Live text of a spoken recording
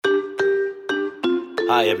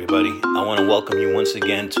Hi, everybody. I want to welcome you once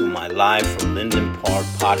again to my Live from Linden Park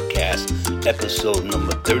podcast, episode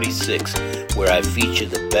number 36, where I feature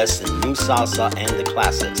the best in new salsa and the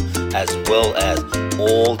classics, as well as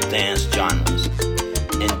all dance genres.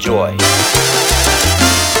 Enjoy.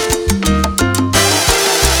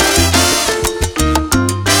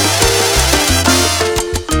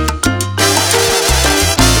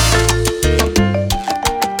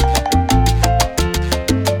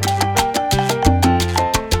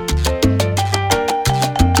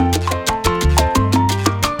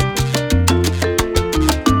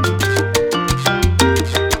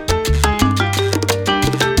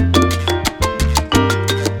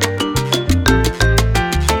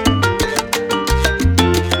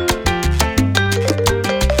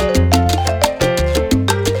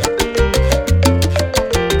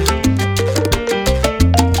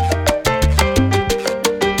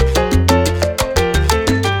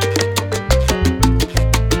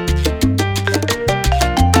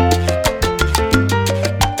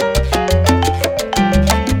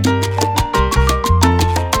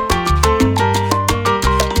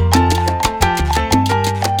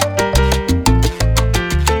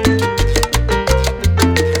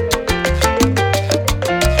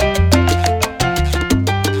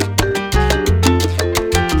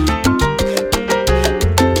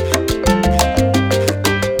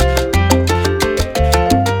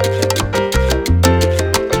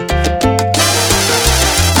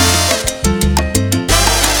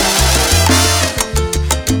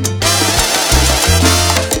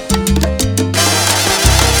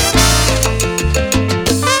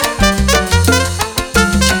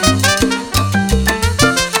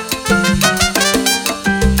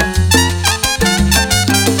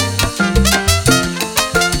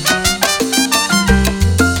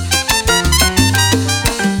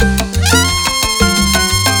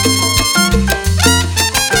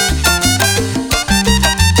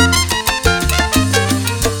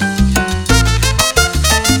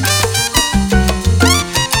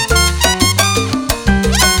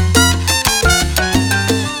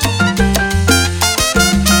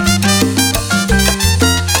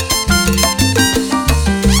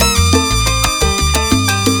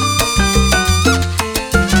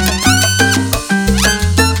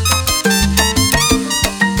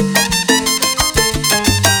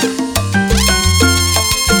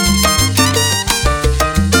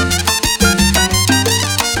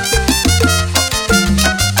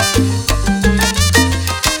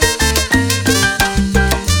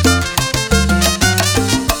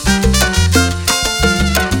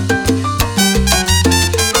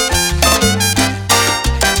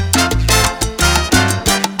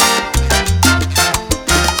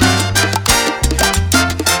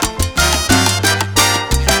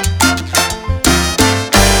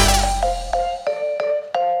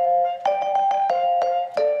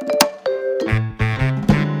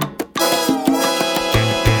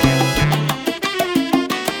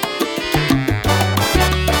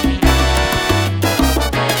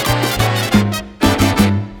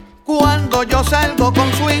 Yo salgo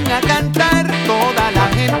con swing a cantar, toda la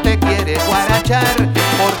gente quiere guarachar,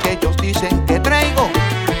 porque ellos dicen que traigo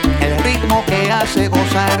el ritmo que hace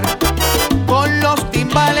gozar. Con los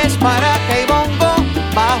timbales, maraca y bongo,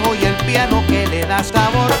 bajo y el piano que le da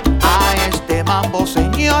sabor a este mambo,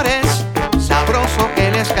 señores, sabroso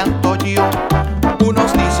que les canto yo.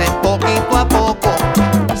 Unos dicen poquito a poco,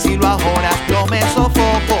 si lo ajoras yo me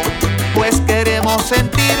sofoco, pues queremos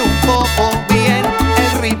sentir un poco bien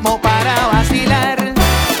el ritmo para vacilar.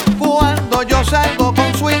 Cuando yo salgo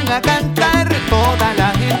con swing a cantar, toda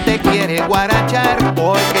la gente quiere guarachar,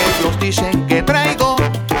 porque ellos dicen que traigo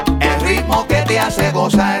el ritmo que te hace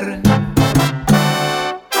gozar.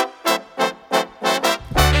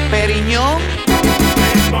 Periñón,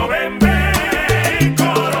 ritmo bembe,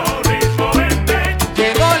 coro, ritmo bembe.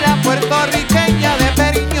 Llegó la puertorriqueña de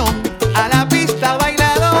Periñón a la pista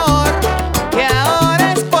bailador, que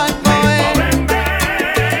ahora es cuando es. Ritmo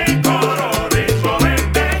bembe, coro, ritmo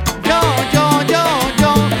bembe.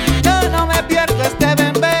 Yo no me pierdo este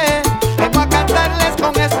bembé, vengo a cantarles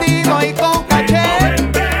con estilo y con caché.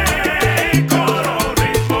 Ritmo bembe, coro,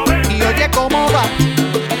 ritmo bembe.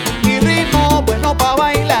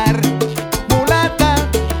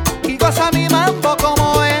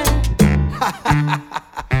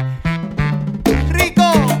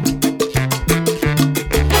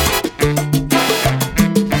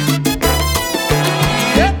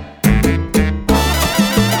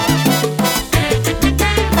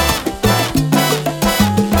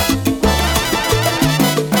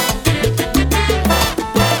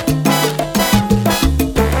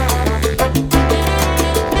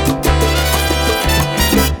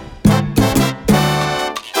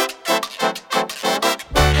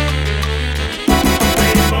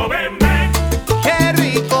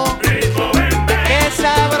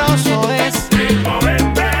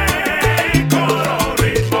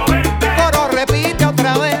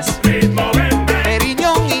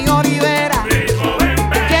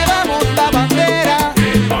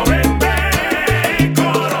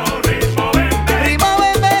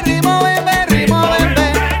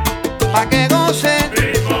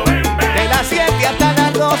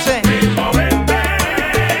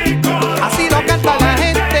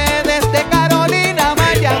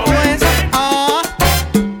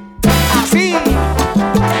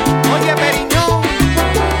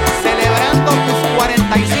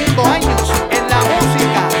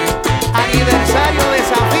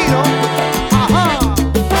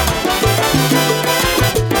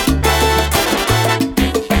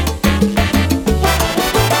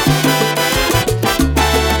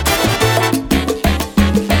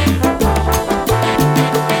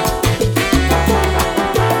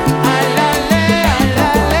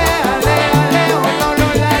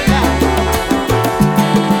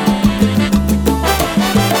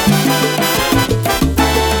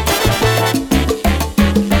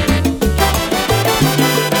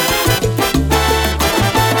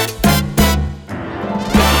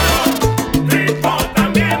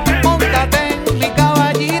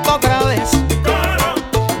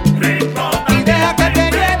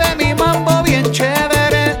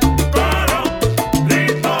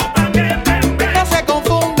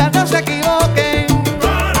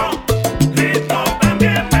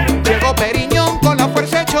 con la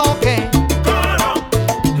fuerza de choque. Coro,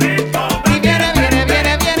 ritmo Y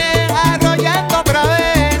viene arrollando otra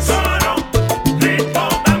vez. Coro, ritmo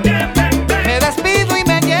también, bembé. Me despido y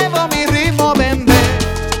me llevo mi ritmo bembé.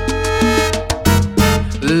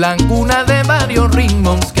 La cuna de varios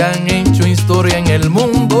ritmos que han hecho historia en el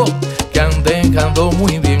mundo, que han dejado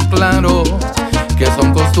muy bien claro que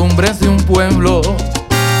son costumbres de un pueblo.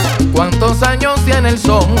 ¿Cuántos años tiene el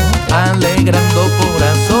son? Alegrando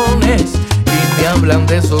corazones, y me hablan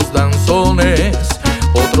de esos danzones,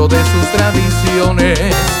 otro de sus tradiciones.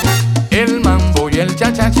 El mambo y el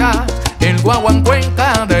cha-cha-cha, el guaguancó en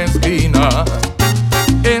cada esquina.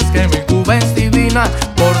 Es que mi Cuba es divina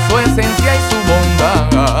por su esencia y su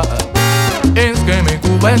bondad. Es que mi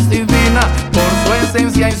Cuba es divina por su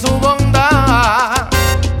esencia y su bondad.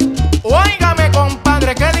 Óigame,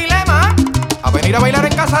 compadre, qué dilema. A venir a bailar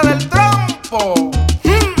en casa del trompo.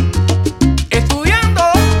 Estudiando.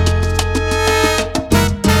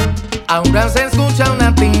 Ahora se escucha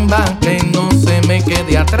una timba que no se me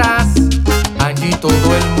quede atrás. Allí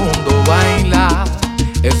todo el mundo baila.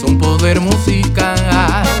 Es un poder musical.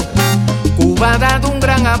 Cuba ha dado un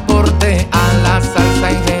gran aporte a la salsa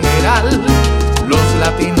en general. Los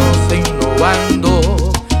latinos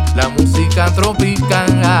innovando la música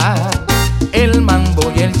tropical. El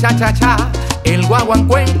mambo y el cha-cha-cha, el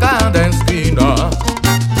guaguancó en cada esquina.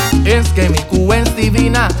 Es que mi Cuba es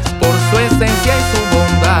divina por su esencia y su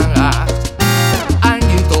bondad.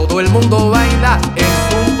 Allí todo el mundo baila,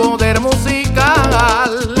 es un poder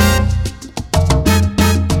musical.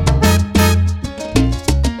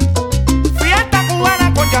 Fiesta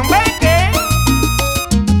cubana con chambeque.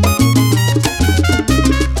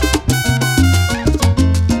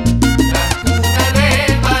 La cuna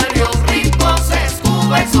de varios ritmos es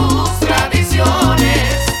Cuba y sus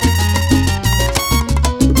tradiciones.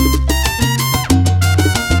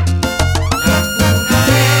 La cuna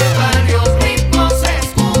de varios ritmos es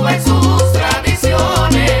Cuba y sus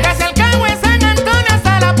tradiciones. Es el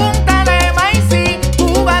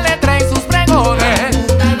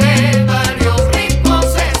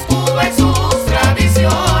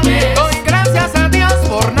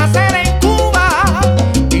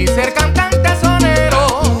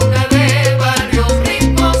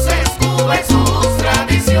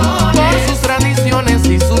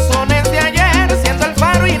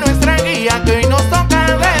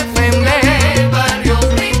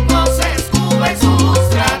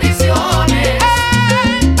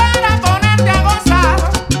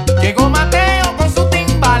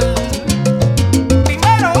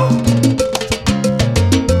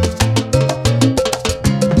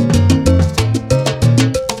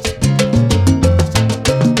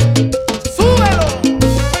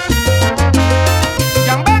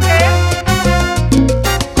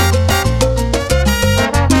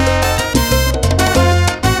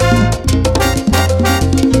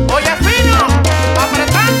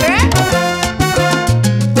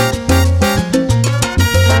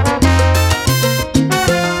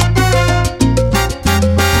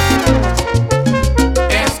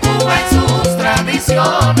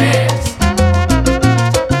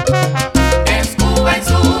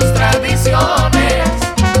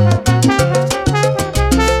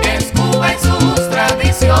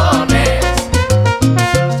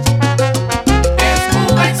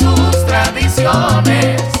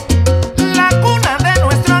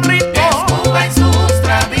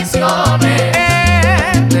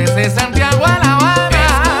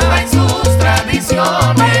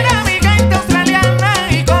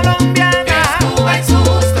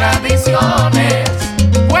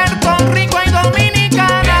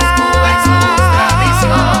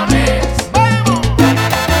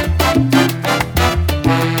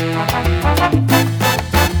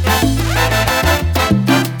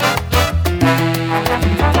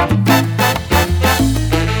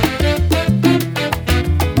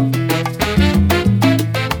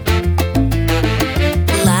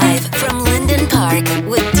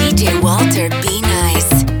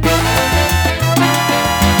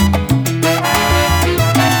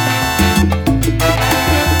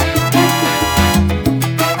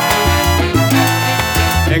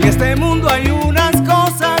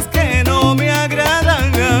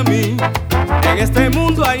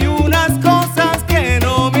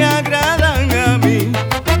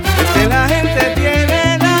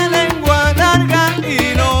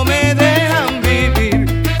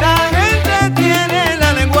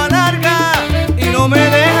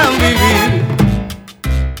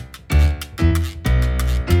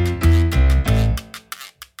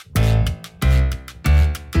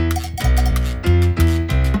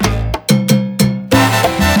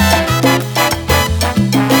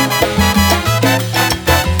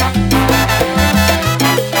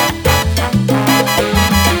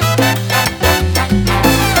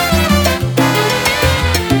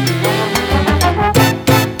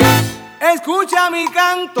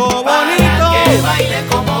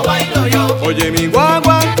Oye mi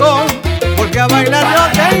guaguancó, porque a bailar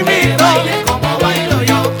yo te invito. Baile como bailo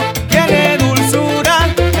yo, Tiene dulzura,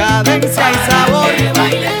 cadencia y sabor.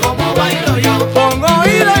 baile como bailo yo, Pon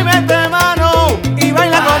oído y mete mano y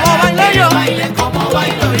baila como bailo yo. baile como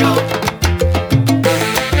bailo yo.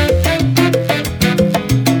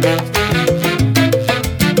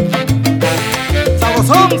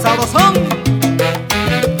 Sabrosón, sabrosón.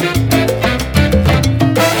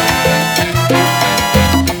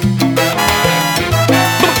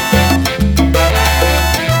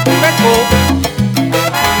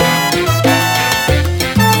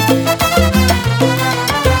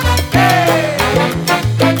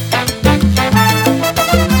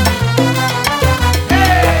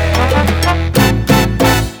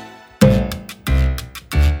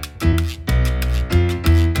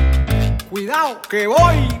 Cuidado, que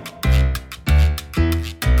voy.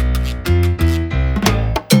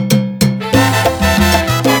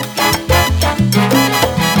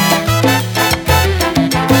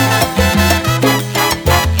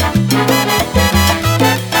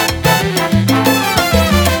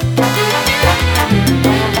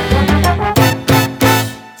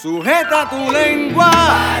 Sujeta tu lengua,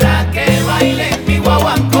 Para que baile mi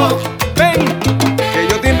guaguancó, ven, que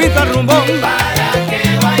yo te invito al rumbón. para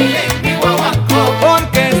que baile mi guaguancó,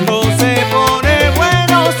 Porque esto se pone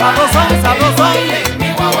bueno, sabrosón, sabrosón. baile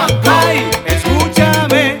mi guaguancó, Ay,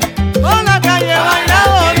 escúchame, con la calle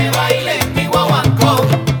bailador. que baile mi guaguancó.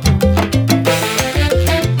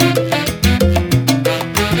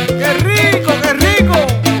 ¡Qué rico, qué rico!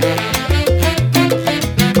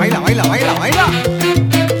 Baila, baila, baila, baila.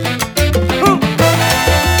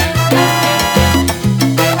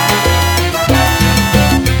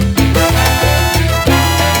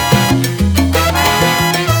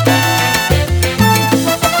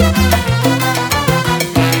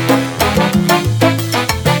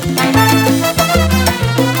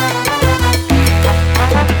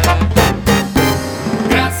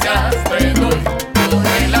 Gracias te doy por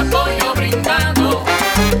el apoyo brindado,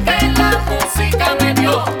 que la música me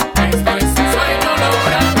dio, esto es un sueño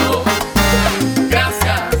logrado.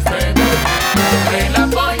 Gracias te doy por el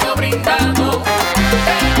apoyo brindado,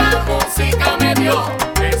 que la música me dio,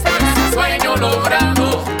 esto es un sueño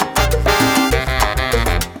logrado.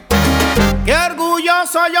 Qué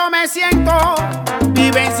orgulloso yo me siento,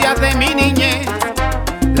 vivencias de mi niñez,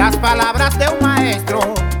 las palabras de un maestro,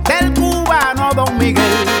 del cubano Don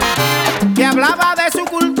Miguel, que hablaba de su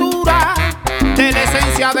cultura, de la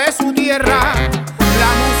esencia de su tierra,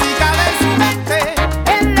 la música de su gente,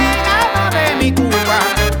 el legado de mi Cuba.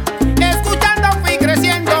 Escuchando fui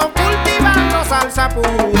creciendo, cultivando salsa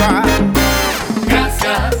pura.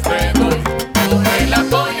 Gracias te doy por el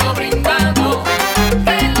apoyo brindado,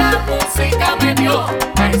 que la música me dio,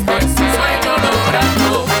 esto es un sueño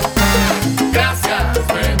logrado. Gracias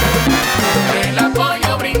te doy por el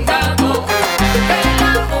apoyo brindado, que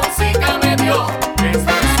la música me dio,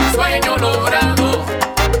 esto es un sueño logrado.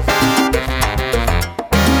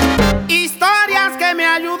 Historias que me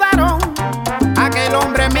ayudaron, aquel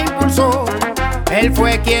hombre me impulsó, él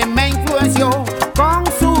fue quien me influenció con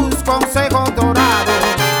sus consejos dorados.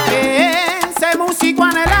 Ese músico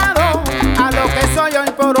anhelado a lo que soy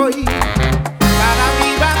hoy por hoy, cada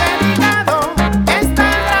vida dedicado esta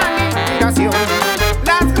gran inspiración.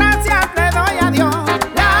 Las gracias le doy a Dios,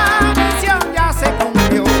 la misión ya se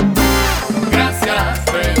cumplió. Gracias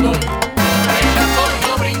te doy por el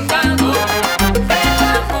apoyo brindado, que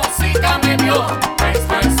la música me dio,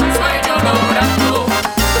 esto es un sueño logrado.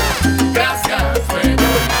 Gracias te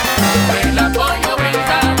doy por el apoyo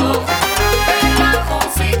brindado, que la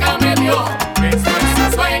música me dio, esto es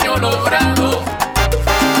un sueño logrado.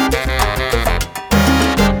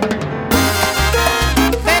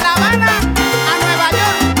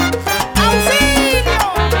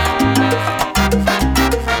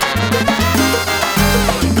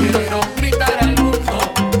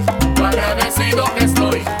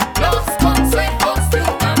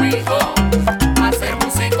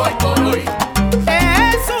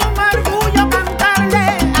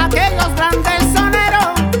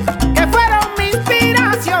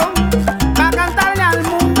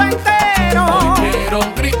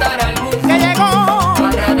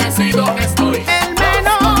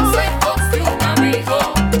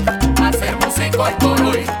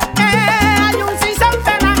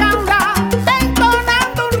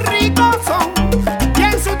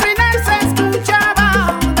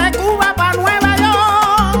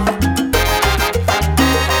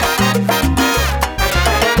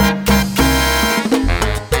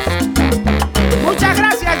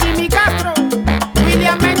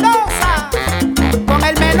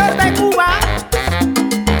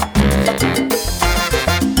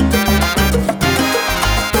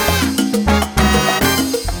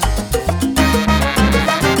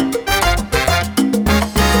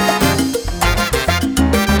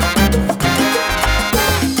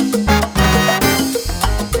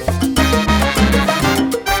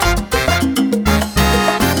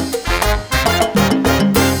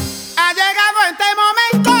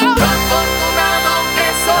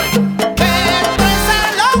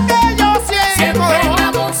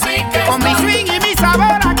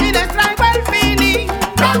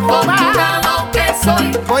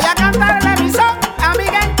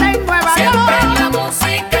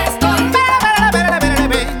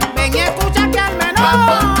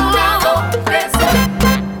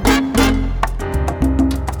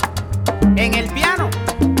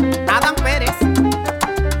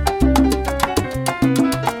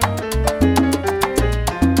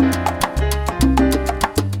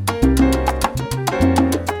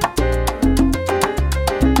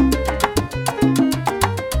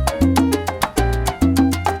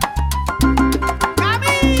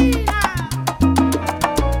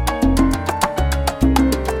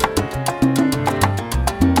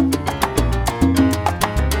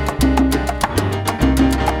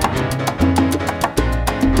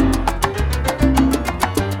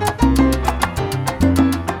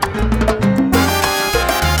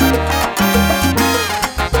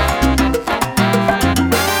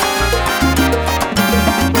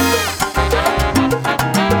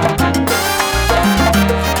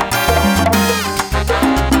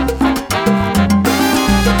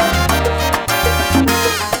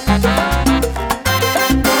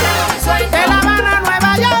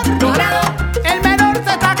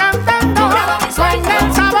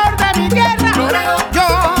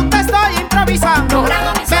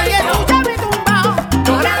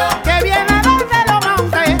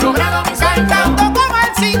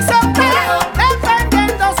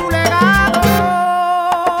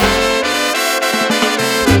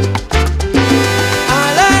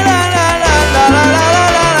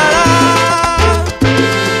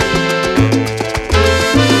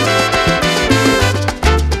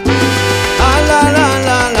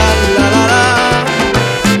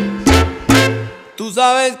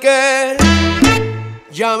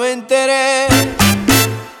 Ya me enteré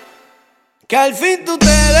que al fin tú te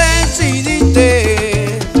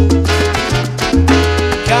decidiste,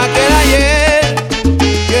 que aquel ayer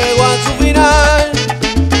llegó a su final,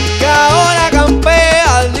 que ahora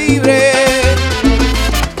campeas libre.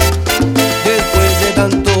 Después de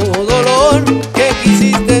tanto dolor que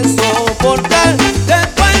quisiste soportar,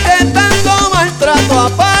 después de tanto maltrato a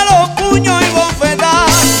palos, puño y bofetada,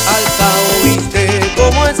 al cabo viste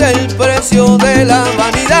cómo es el precio de la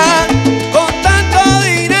vanidad. Con tanto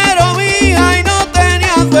dinero, mija, y no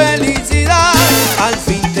tenías felicidad. Al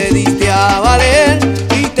fin te diste a valer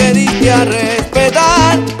y te diste a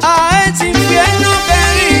respetar. A ese infierno,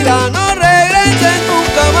 querida, no regreses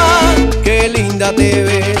nunca más. Qué linda te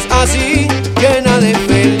ves así, llena de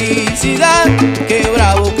felicidad. Qué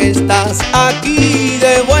bravo que estás aquí,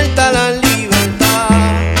 de vuelta a la libertad.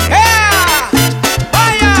 ¡Ea!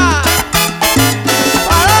 ¡Vaya!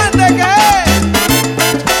 ¡Pa'lante que es!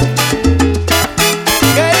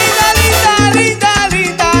 ¡Qué linda, linda, linda,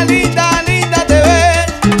 linda, linda, linda te ves!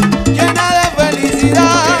 Llena de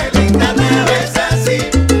felicidad. Qué linda te ves así,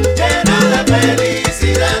 llena de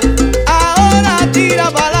felicidad. Ahora tira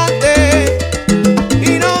pa'lante y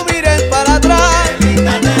no mires para atrás. Qué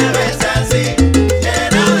linda te ves así,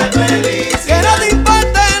 llena de Que felicidad. no te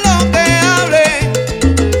importe lo que hablen,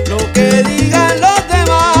 lo que digan los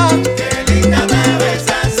demás. Qué linda te ves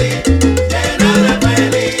así, llena de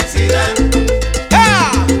felicidad. ¡Ja!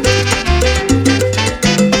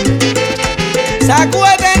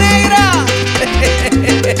 ¡Sacúdete, negra!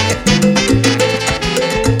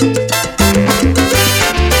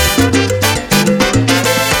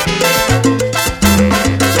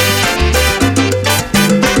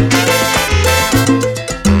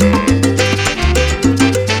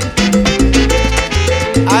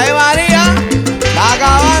 ¡Ay, María! ¡Está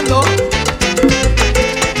acabando!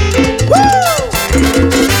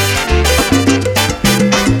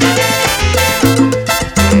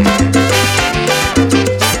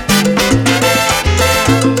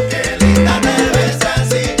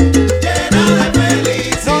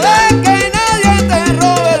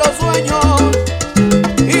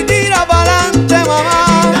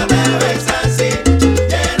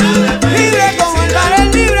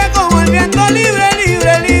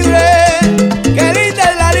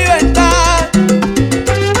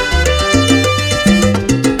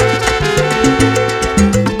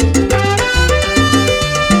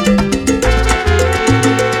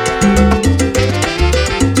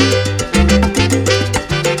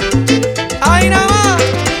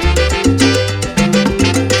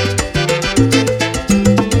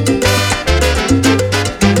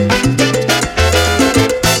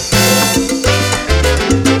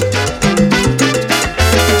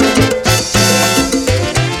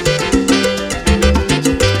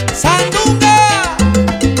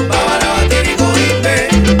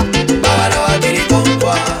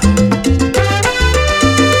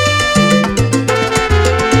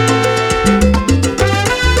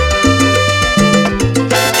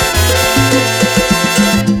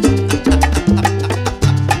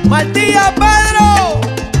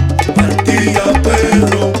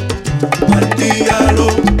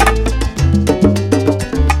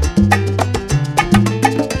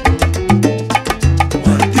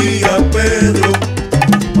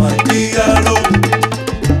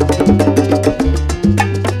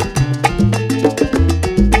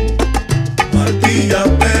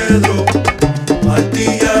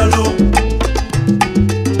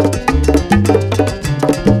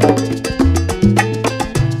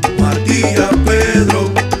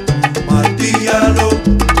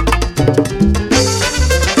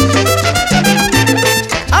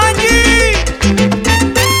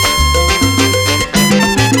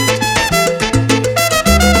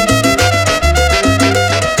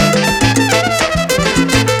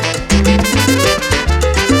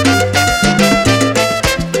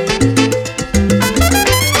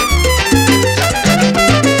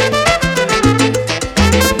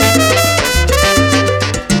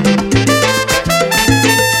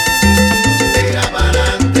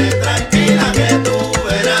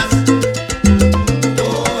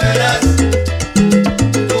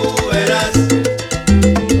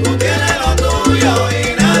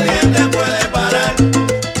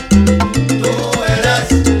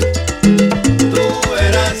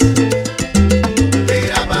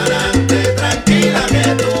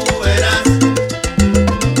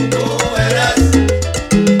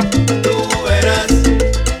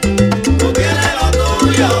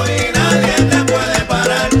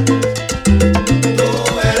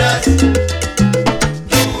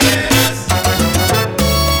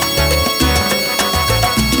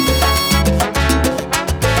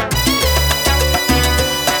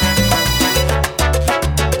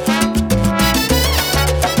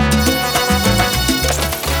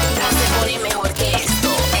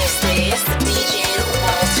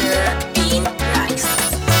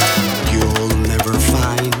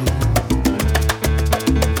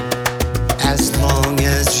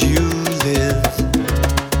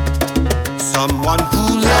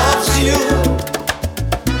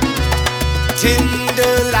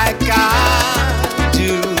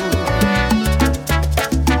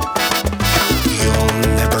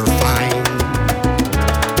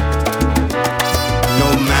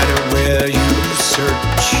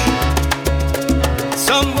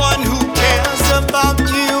 Someone who cares about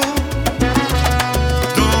you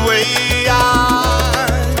the way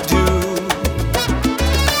I do.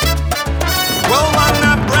 Well, I'm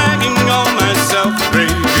not bragging on myself,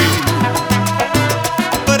 baby,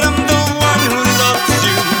 but I'm the one who loves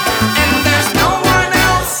you, and there's no one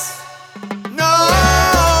else. No,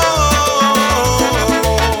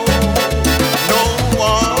 no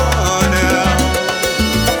one else.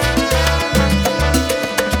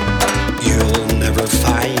 You'll never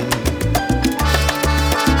find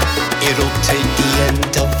it'll take the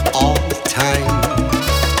end of all time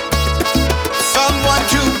someone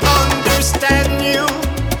to understand you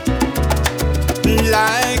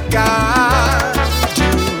like I do.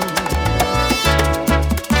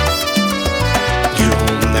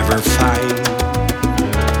 You'll never find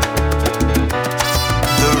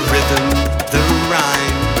the rhythm, the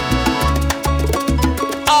rhyme,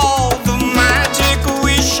 all the magic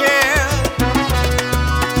we share,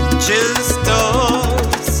 just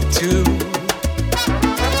us two.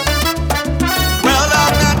 Well,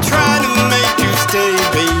 I'm not trying to make you stay,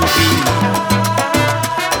 baby,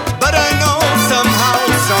 but I know somehow,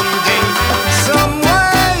 someday, some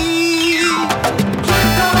way, You're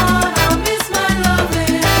gonna miss my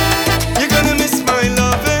loving. you're gonna miss my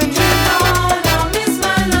loving. You're gonna miss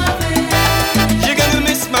my loving. You're gonna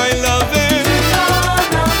miss my loving.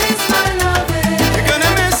 Gonna miss my loving. You're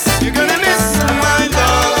gonna miss my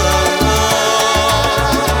love.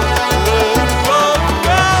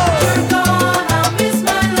 You're gonna miss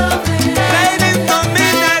my loving. Late in the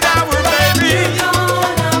midnight hour, baby,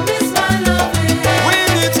 Gonna miss my loving. when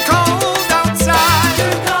it's cold outside,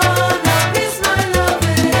 Gonna miss my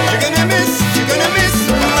loving. you're gonna miss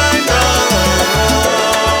my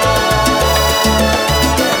love.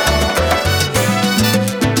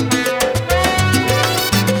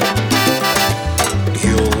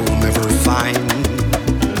 You'll never find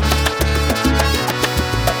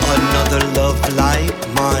another love like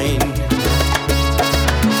mine.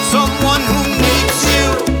 Someone who needs you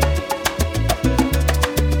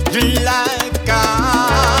like I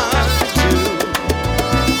do.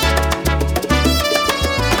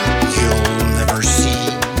 You'll never see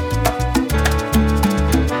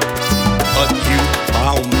what you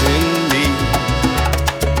found in me.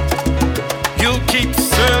 You'll keep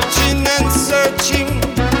searching and searching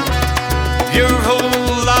your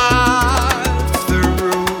whole life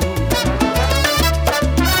through.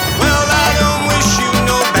 Well, I don't wish you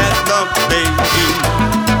no bad luck, baby,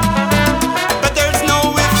 but there's no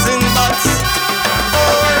ifs and buts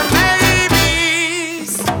or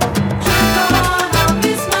maybes. You're gonna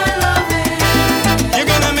miss my loving. You're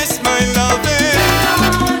gonna miss my loving.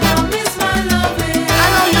 Gonna miss my loving. I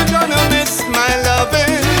know you're gonna miss my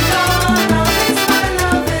loving. Gonna miss my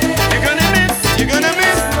loving. You're gonna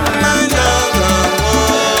miss my love.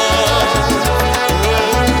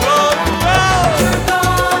 You're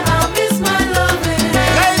gonna miss my loving.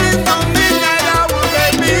 Late in the midnight hour,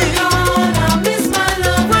 baby, Gonna miss my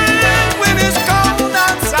loving. when it's cold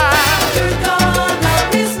outside, You're gonna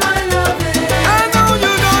miss my loving. I know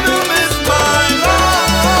you're gonna miss my love.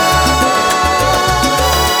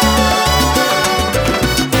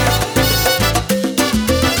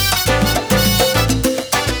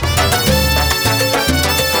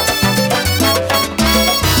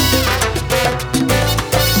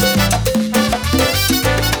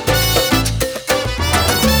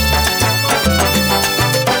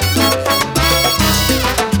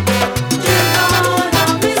 You're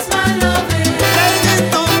gonna miss my loving. Late in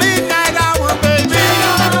the midnight hour, baby,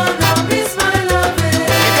 Gonna miss my loving.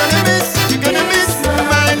 you're gonna miss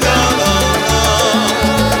my love.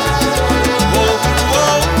 Whoa,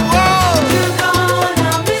 whoa, whoa. You're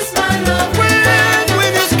gonna miss my loving.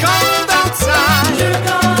 When it's cold outside, You're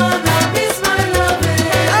gonna miss my loving.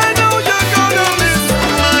 I know you're gonna miss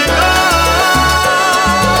my love.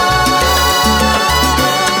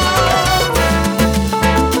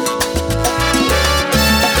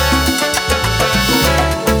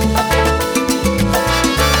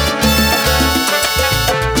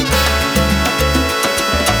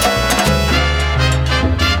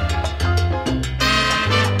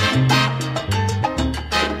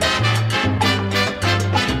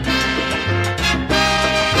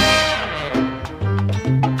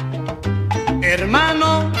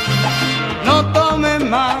 Hermano, no tomes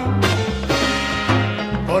más,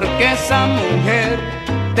 porque esa mujer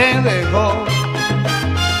te dejó.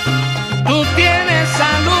 Tú tienes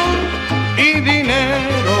salud y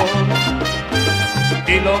dinero,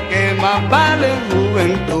 y lo que más vale es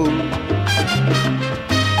juventud.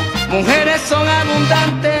 Mujeres son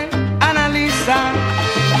abundantes, analiza,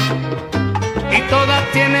 y todas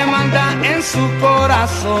linda en su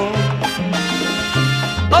corazón.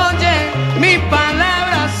 Oye, mis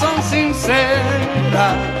palabras son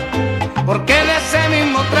sinceras, porque de ese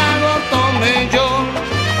mismo trago tomé yo.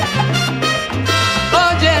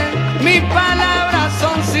 Oye, mis palabras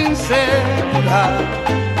son sinceras,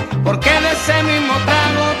 porque de ese mismo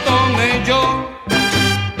trago tomé yo.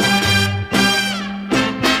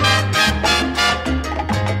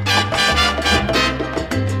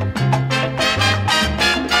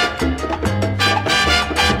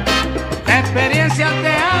 La experiencia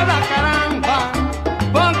te habla, caramba,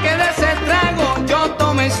 porque de ese trago yo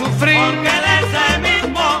tomé y sufrí. Porque de ese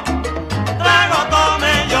mismo trago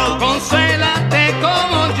tomé yo. Consuélate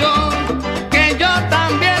como yo, que yo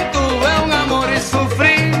también tuve un amor y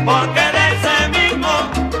sufrí. Porque de ese mismo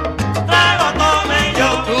trago tomé yo.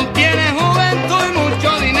 Tú tienes juventud y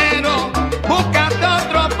mucho dinero, búscate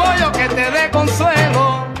otro apoyo que te dé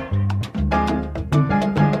consuelo.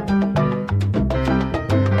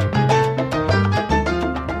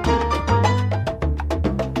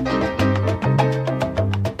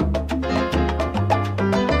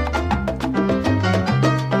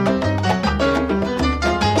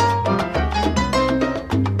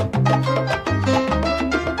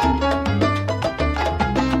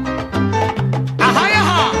 Ajá, y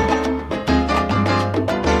ajá.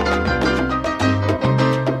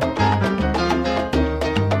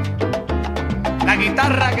 La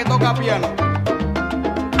guitarra que toca piano.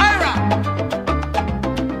 Ahí va.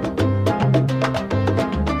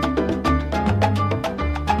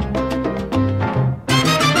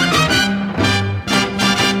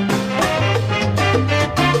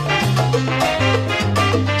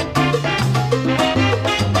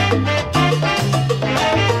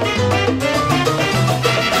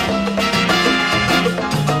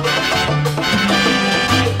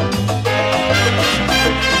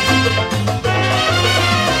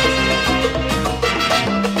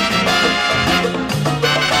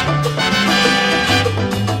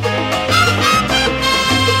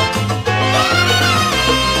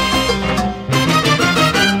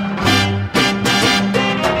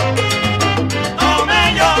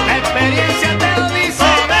 Tomé yo. La experiencia te lo dice.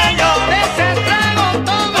 Tomé yo. De ese trago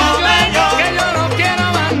Tomé tomé yo, yo. que yo no quiero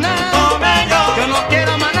más nada. Tomé yo. Yo no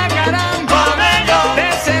quiero más nada, caramba. Tomé yo. De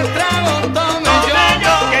ese trago tomé Tomé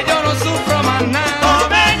yo. que yo no sufro más nada.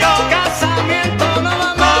 Tomé yo. Casamiento no va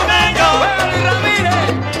más. Tomé yo. Juega Luis Ramírez.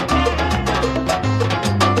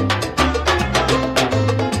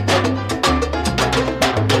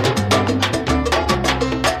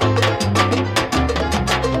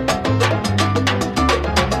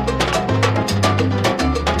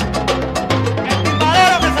 El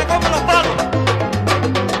timbalero que se come los palos.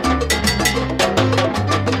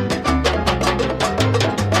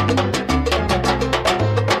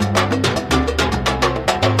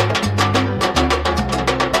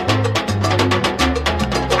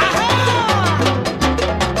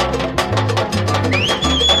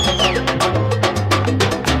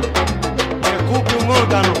 Escupe un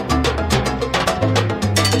órgano.